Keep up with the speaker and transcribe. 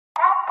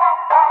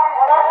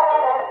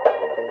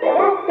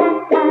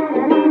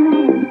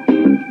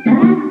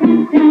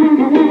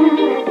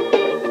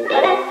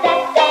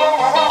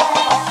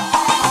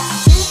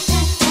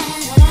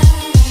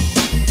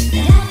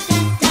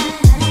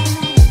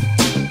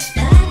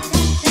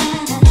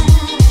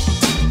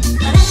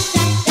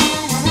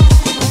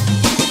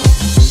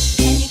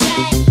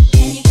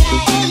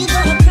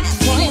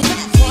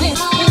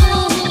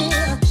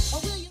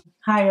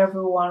Hi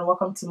everyone,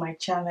 welcome to my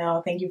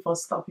channel. Thank you for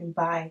stopping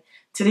by.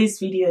 Today's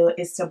video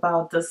is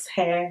about this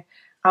hair.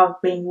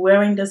 I've been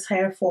wearing this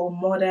hair for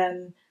more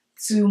than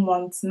 2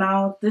 months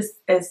now. This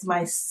is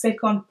my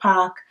second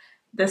pack.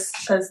 This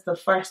is the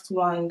first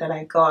one that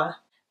I got.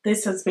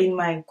 This has been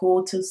my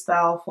go-to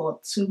style for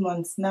 2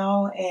 months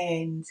now,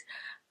 and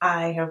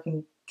I have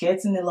been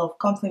getting a lot of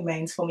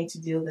compliments for me to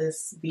do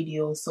this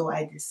video, so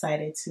I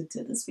decided to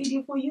do this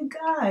video for you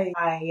guys.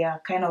 I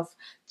kind of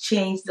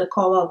changed the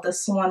color of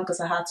this one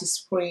because I had to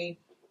spray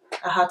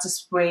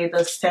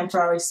this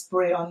temporary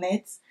spray on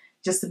it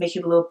just to make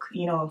it look,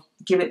 you know,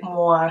 give it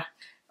more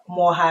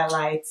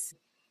highlights.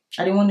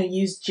 I didn't want to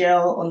use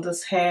gel on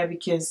this hair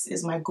because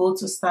it's my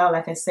go-to style.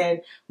 Like I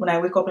said, when I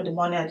wake up in the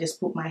morning, I just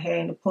put my hair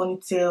in a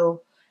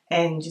ponytail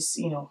and just,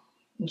 you know,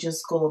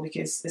 just go,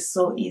 because it's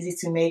so easy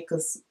to make.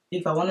 Because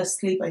if I want to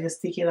sleep, I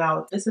just take it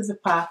out. This is a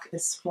pack.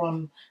 It's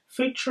from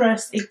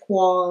Freetress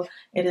Equal.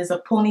 It is a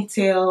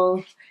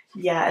ponytail.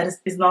 Yeah,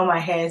 it's not my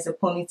hair, it's a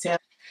ponytail.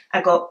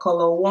 I got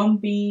color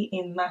 1B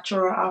in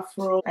natural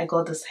afro. I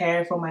got this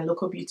hair from my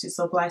local beauty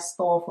supply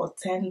store for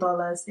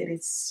 $10. It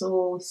is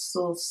so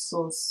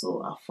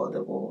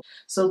affordable.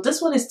 So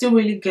this one is still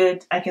really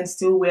good. I can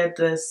still wear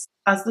this.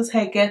 As this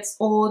hair gets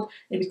old,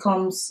 it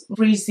becomes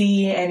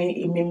frizzy and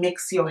it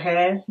mimics your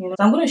hair, you know.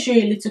 So I'm going to show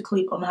you a little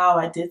clip on how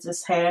I did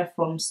this hair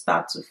from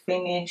start to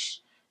finish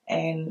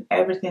and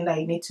everything that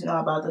you need to know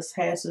about this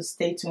hair, so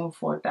stay tuned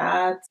for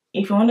that.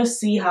 If you want to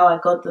see how I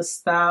got this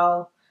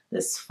style,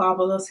 this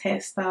fabulous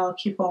hairstyle,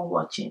 keep on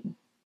watching.